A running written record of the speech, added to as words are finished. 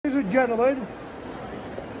and gentlemen,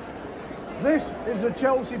 this is a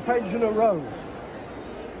Chelsea Pensioner Rose.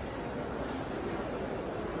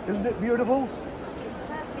 Isn't it beautiful?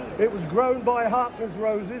 It was grown by Harkness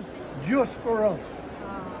Roses just for us.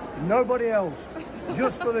 Nobody else.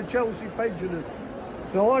 Just for the Chelsea Pensioners.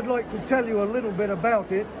 So I'd like to tell you a little bit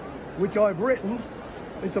about it, which I've written.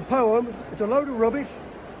 It's a poem. It's a load of rubbish,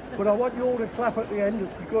 but I want you all to clap at the end.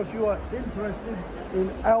 It's because you are interested in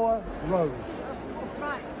our rose.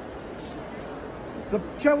 Right. The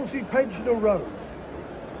Chelsea Pensioner Rose.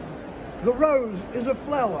 The rose is a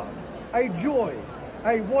flower, a joy,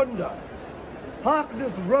 a wonder.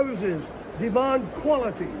 Harkness roses demand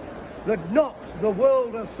quality that knocks the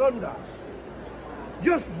world asunder.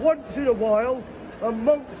 Just once in a while,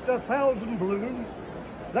 amongst 1,000 blooms,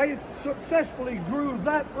 they successfully grew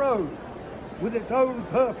that rose with its own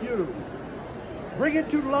perfume. Bring it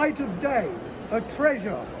to light of day, a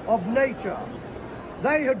treasure of nature.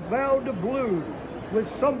 They had vowed to bloom with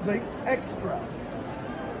something extra.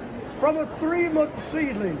 From a 3-month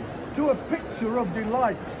seedling to a picture of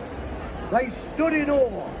delight, they stood in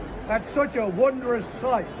awe at such a wondrous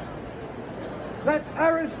sight. That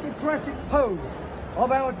aristocratic pose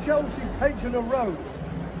of our Chelsea Pensioner Rose,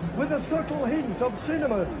 with a subtle hint of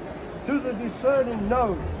cinnamon to the discerning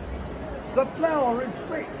nose. The flower is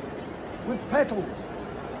thick with petals,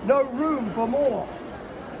 no room for more.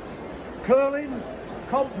 Curling,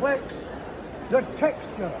 complex, the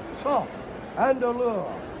texture soft and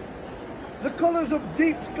allure. The colours of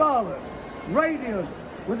deep scarlet, radiant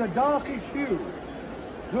with a darkish hue,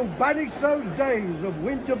 will banish those days of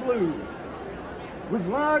winter blues. With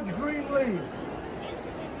large green leaves,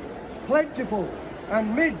 plentiful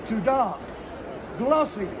and mid to dark,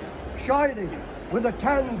 glossy, shining with a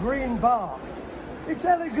tan green bark. Its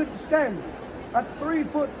elegant stem, at 3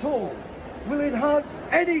 foot tall, will enhance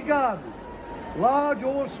any garden, large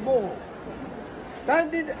or small.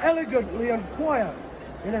 Standing elegantly and quiet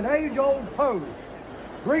in an age-old pose,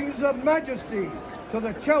 brings a majesty to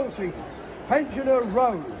the Chelsea Pensioner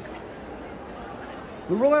Rose.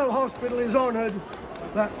 The Royal Hospital is honoured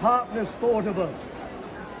that Harkness thought of us.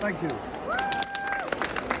 Thank you.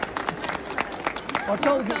 I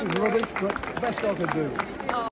told you it was rubbish, but best I could do.